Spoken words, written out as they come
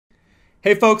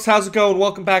Hey folks, how's it going?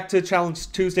 Welcome back to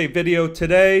Challenge Tuesday video.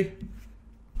 Today,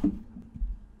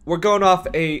 we're going off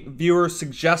a viewer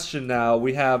suggestion now.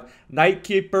 We have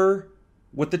Nightkeeper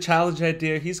with the challenge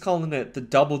idea. He's calling it the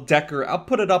double decker. I'll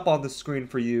put it up on the screen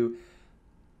for you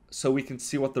so we can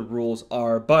see what the rules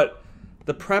are. But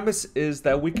the premise is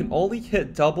that we can only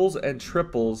hit doubles and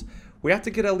triples. We have to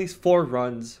get at least 4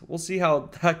 runs. We'll see how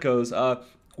that goes.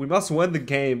 We must win the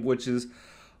game, which is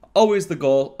always the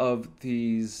goal of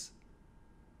these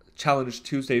Challenge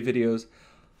Tuesday videos.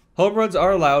 Home runs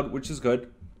are allowed, which is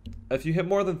good. If you hit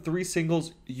more than 3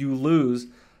 singles, you lose.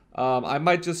 I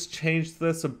might just change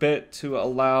this a bit to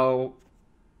allow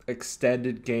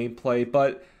extended gameplay,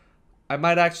 but I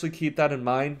might actually keep that in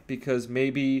mind because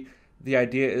maybe the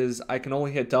idea is I can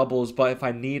only hit doubles, but if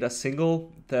I need a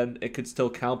single, then it could still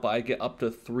count, but I get up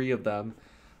to 3 of them.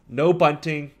 No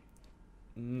bunting,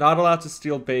 not allowed to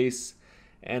steal base.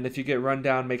 And if you get run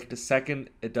down, make it to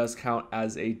second, it does count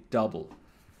as a double.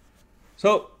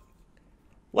 So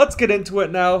let's get into it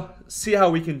now, see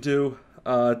how we can do.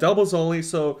 Doubles only.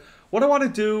 So what I want to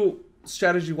do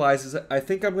strategy-wise is I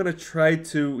think I'm going to try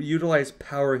to utilize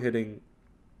power hitting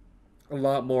a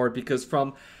lot more because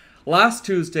from last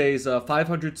Tuesday's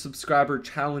 500 subscriber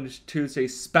Challenge Tuesday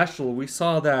special, we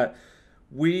saw that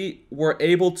we were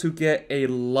able to get a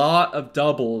lot of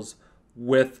doubles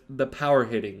with the power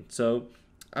hitting. So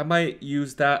I might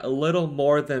use that a little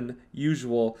more than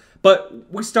usual. But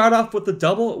we start off with the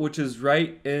double, which is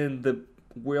right in the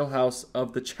wheelhouse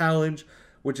of the challenge,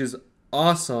 which is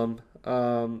awesome.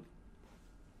 Gonna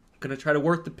try to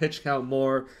work the pitch count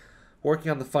more,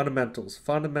 working on the fundamentals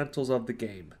of the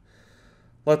game.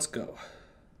 Let's go.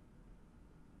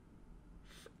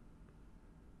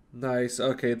 Nice.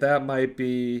 Okay, that might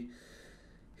be...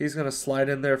 He's gonna slide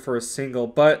in there for a single,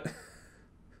 but...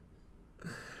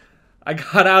 I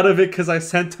got out of it because I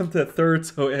sent him to third,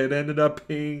 so it ended up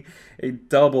being a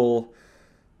double.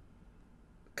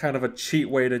 Kind of a cheat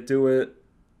way to do it.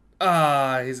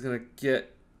 He's going to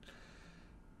get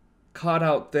caught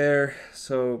out there.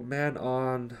 So, man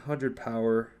on, 100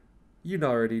 power. You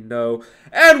already know.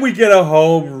 And we get a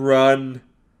home run.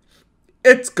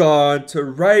 It's gone to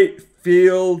right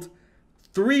field.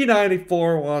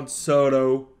 394 Juan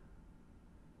Soto.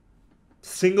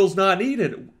 Singles not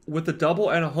needed. With a double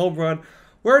and a home run,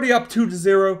 we're already up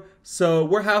 2-0, so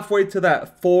we're halfway to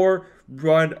that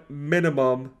 4-run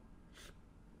minimum.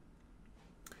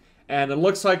 And it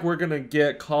looks like we're going to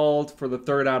get called for the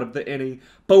 3rd out of the inning,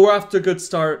 but we're off to a good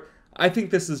start. I think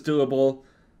this is doable.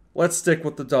 Let's stick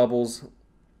with the doubles.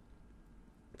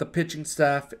 The pitching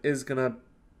staff is going to...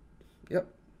 Yep.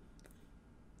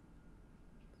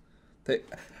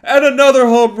 And another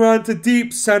home run to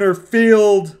deep center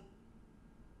field.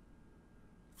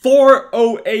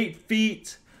 408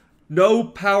 feet, no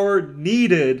power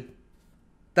needed.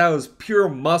 That was pure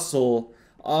muscle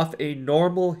off a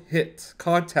normal hit,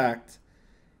 contact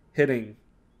hitting.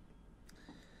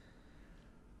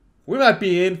 We might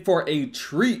be in for a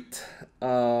treat.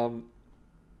 If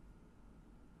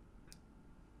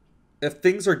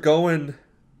things are going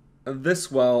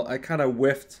this well, I kind of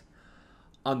whiffed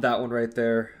on that one right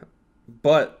there.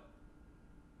 But,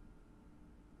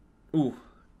 ooh.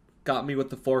 Got me with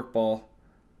the forkball.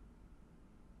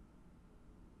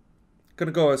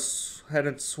 Gonna go ahead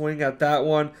and swing at that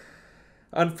one.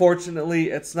 Unfortunately,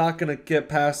 it's not gonna get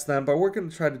past them, but we're gonna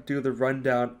try to do the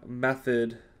rundown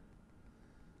method.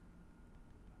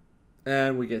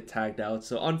 And we get tagged out.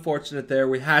 So unfortunate there.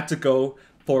 We had to go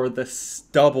for this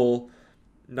double.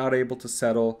 Not able to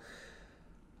settle.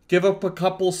 Give up a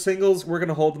couple singles. We're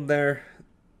gonna hold them there.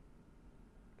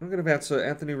 I'm gonna advance to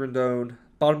Anthony Rendon.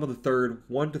 Bottom of the 3rd,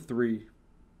 1-3.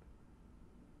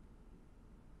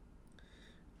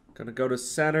 Gonna go to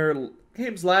center.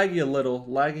 Game's lagging a little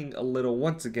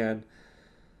once again.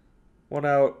 1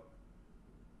 out.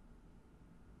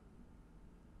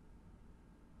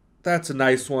 That's a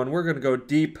nice one. We're gonna go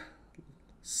deep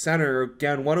center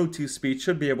again. 102 speed.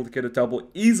 Should be able to get a double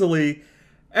easily,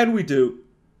 and we do.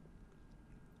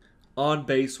 On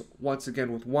base once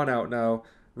again with 1 out now.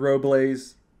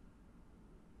 Robles.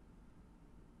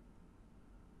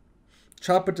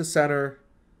 Chop it to center.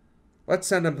 Let's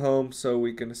send him home so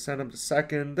we can send him to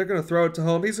second. They're going to throw it to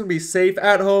home. He's going to be safe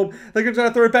at home. They're going to try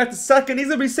to throw it back to second. He's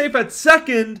going to be safe at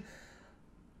second.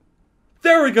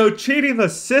 There we go. Cheating the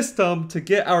system to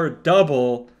get our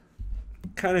double.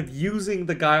 Kind of using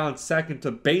the guy on second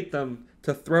to bait them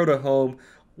to throw to home.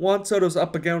 Juan Soto's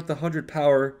up again with 100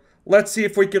 power. Let's see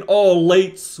if we can... Oh,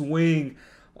 late swing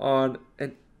on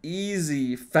an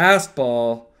easy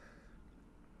fastball.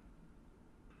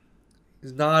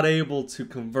 He's not able to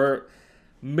convert.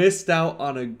 Missed out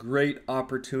on a great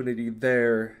opportunity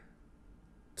there.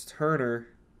 Turner.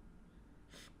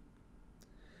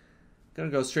 Gonna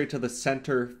go straight to the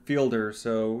center fielder,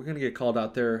 so we're gonna get called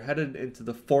out there. Headed into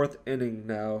the 4th inning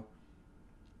now.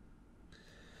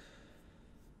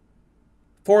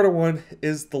 4-1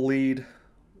 is the lead.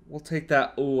 We'll take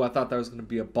that. Oh, I thought that was gonna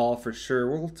be a ball for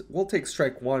sure. We'll take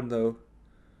strike 1 though.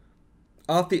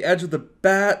 Off the edge of the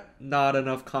bat, not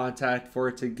enough contact for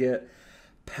it to get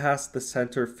past the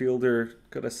center fielder.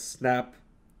 Gonna snap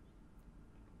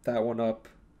that one up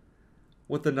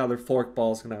with another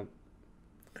forkball. Is gonna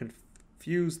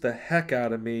confuse the heck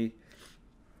out of me.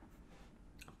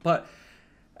 But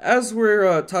as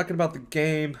we're talking about the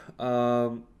game,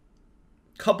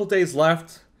 couple days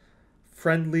left.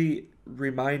 Friendly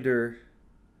reminder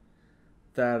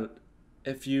that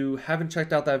if you haven't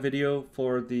checked out that video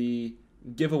for the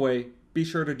giveaway, be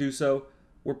sure to do so.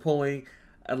 We're pulling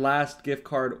a last gift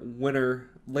card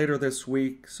winner later this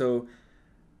week, so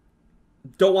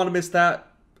don't want to miss that.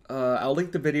 I'll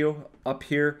link the video up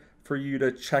here for you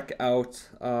to check out.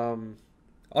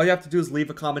 All you have to do is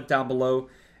leave a comment down below,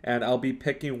 and I'll be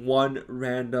picking one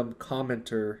random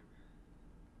commenter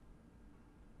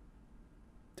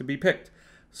to be picked.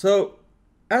 So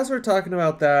as we're talking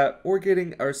about that, we're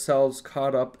getting ourselves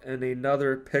caught up in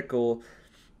another pickle,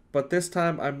 but this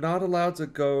time I'm not allowed to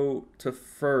go to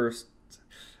first,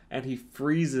 and he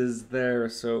freezes there,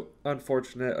 so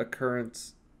unfortunate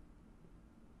occurrence.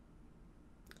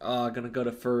 Gonna go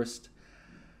to first.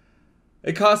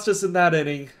 It cost us in that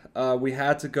inning. We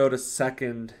had to go to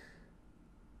second.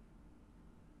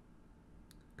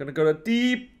 Gonna go to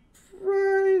deep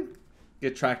right.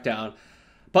 Get tracked down.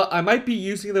 But I might be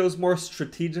using those more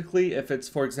strategically. If it's,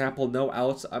 for example, no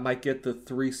outs, I might get the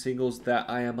 3 singles that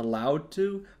I am allowed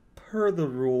to per the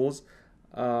rules.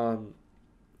 I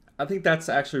think that's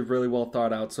actually really well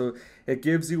thought out. So it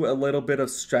gives you a little bit of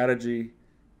strategy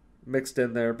mixed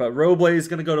in there. But Roble is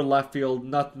going to go to left field.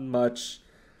 Nothing much.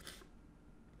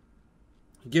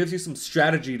 Gives you some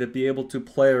strategy to be able to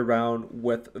play around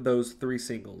with those 3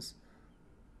 singles.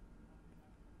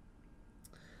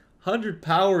 100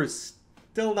 power is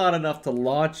still not enough to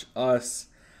launch us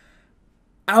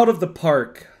out of the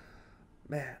park.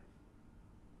 Man,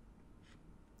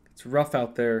 it's rough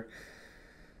out there.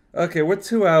 Okay, with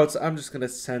 2 outs, I'm just gonna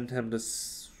send him to.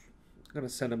 I'm gonna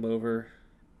send him over.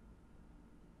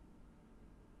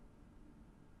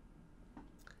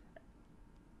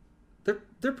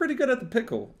 They're pretty good at the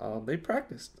pickle. They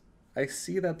practiced. I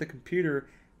see that the computer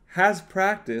has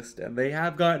practiced and they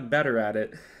have gotten better at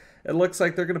it. It looks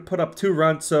like they're going to put up 2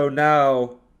 runs, so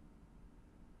now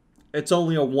it's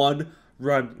only a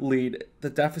 1-run lead. The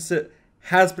deficit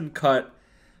has been cut.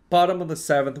 Bottom of the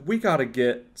 7th, we got to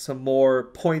get some more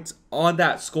points on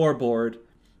that scoreboard.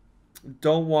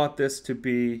 Don't want this to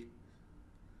be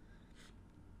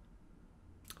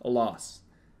a loss.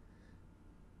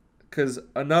 Because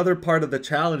another part of the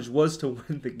challenge was to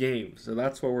win the game. So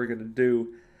that's what we're going to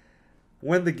do.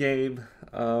 Win the game.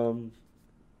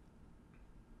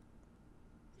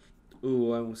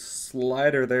 Ooh, a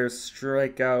slider there,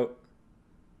 strikeout.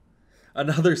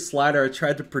 Another slider, I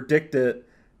tried to predict it.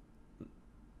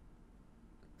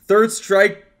 Third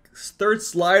strike, third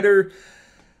slider.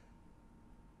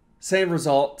 Same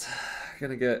result.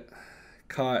 Gonna get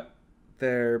caught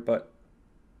there, but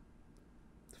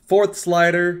 4th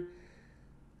slider.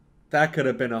 That could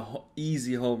have been an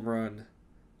easy home run.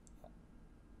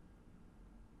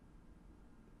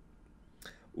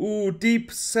 Ooh,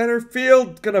 deep center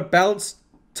field. Gonna bounce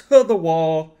to the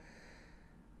wall.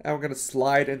 And we're gonna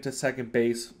slide into second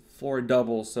base for a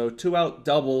double. So 2-out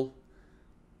double.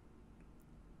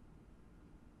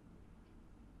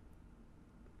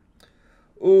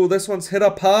 Ooh, this one's hit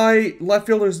up high. Left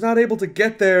fielder's not able to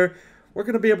get there. We're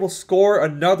gonna be able to score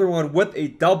another one with a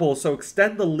double. So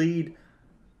extend the lead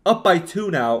up by 2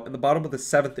 now in the bottom of the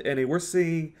 7th inning. We're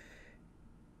seeing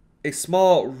a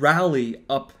small rally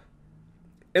up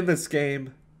in this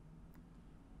game.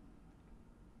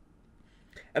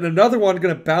 And another one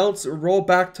going to bounce, roll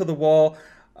back to the wall.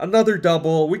 Another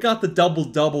double. We got the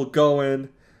double-double going.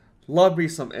 Love me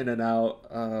some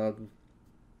In-N-Out.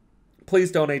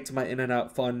 Please donate to my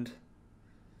In-N-Out fund.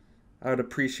 I would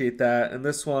appreciate that. And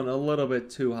this one a little bit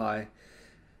too high.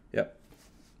 Yep.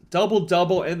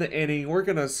 Double-double in the inning. We're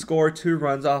going to score 2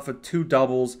 runs off of 2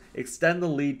 doubles. Extend the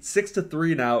lead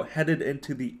 6-3 now. Headed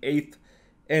into the 8th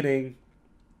inning.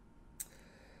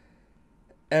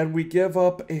 And we give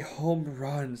up a home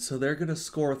run. So they're going to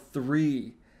score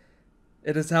 3.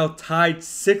 It is now tied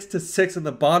 6-6 in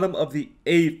the bottom of the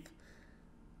 8th.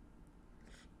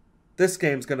 This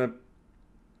game's going to...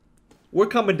 We're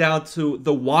coming down to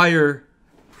the wire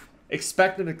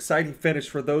expect an exciting finish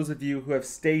for those of you who have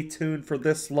stayed tuned for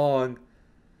this long.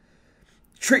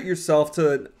 Treat yourself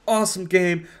to an awesome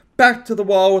game. Back to the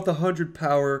wall with 100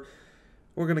 power.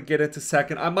 We're going to get into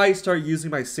second. I might start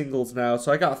using my singles now.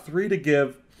 So I got 3 to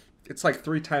give. It's like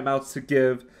 3 timeouts to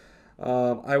give.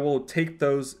 I will take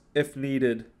those if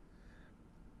needed.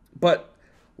 But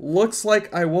looks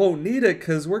like I won't need it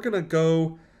because we're going to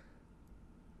go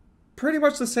pretty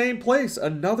much the same place.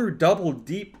 Another double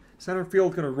deep center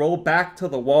field going to roll back to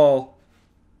the wall.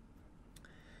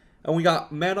 And we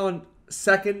got men on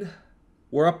second.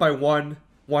 We're up by 1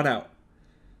 out.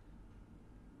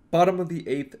 Bottom of the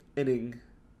 8th inning.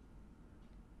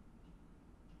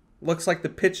 Looks like the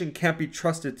pitching can't be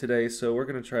trusted today, so we're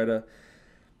going to try to...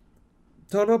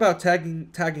 Don't know about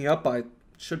tagging up. I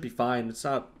should be fine. It's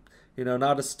not,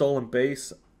 not a stolen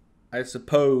base, I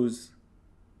suppose.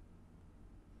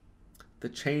 The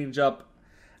changeup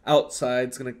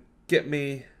outside's going to get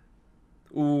me.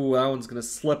 Ooh, that one's going to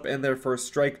slip in there for a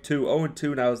strike 2.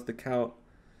 0-2 now is the count.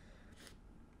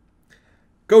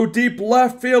 Go deep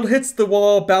left field, hits the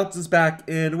wall, bounces back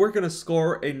in. We're going to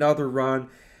score another run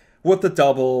with the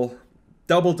double.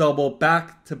 Double-double,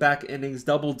 back-to-back innings,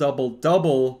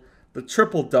 double-double-double, the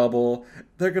triple-double.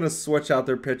 They're going to switch out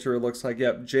their pitcher, it looks like.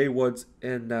 Yep, Jay Wood's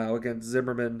in now against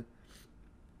Zimmerman.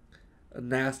 A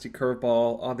nasty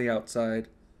curveball on the outside.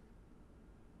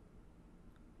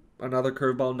 Another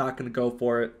curveball, not going to go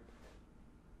for it.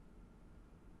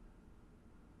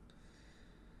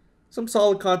 Some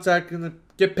solid contact, going to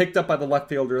get picked up by the left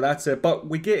fielder. That's it. But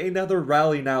we get another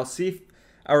rally now. See if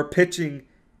our pitching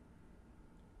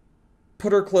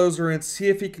put our closer in. See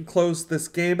if he can close this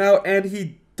game out. And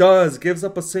he does. Gives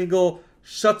up a single.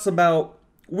 Shuts him out.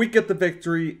 We get the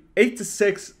victory.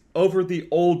 8-6 over the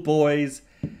Old Boys.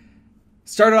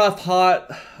 Started off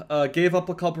hot. Gave up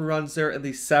a couple runs there in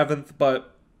the 7th.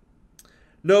 But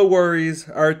no worries.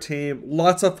 Our team.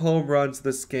 Lots of home runs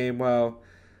this game. Wow.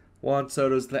 Juan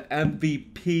Soto's the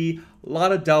MVP. A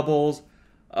lot of doubles.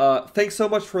 Thanks so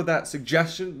much for that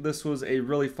suggestion. This was a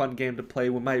really fun game to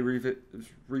play. We might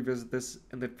revisit this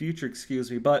in the future, excuse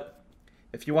me. But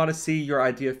if you want to see your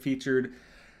idea featured,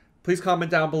 please comment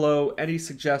down below. Any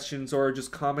suggestions or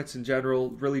just comments in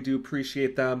general, really do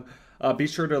appreciate them. Be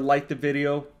sure to like the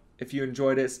video if you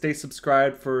enjoyed it. Stay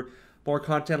subscribed for more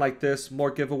content like this,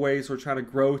 more giveaways. We're trying to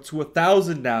grow to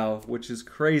 1,000 now, which is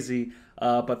crazy.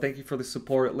 But thank you for the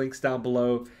support. Links down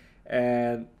below.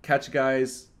 And catch you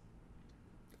guys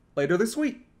later this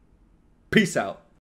week. Peace out.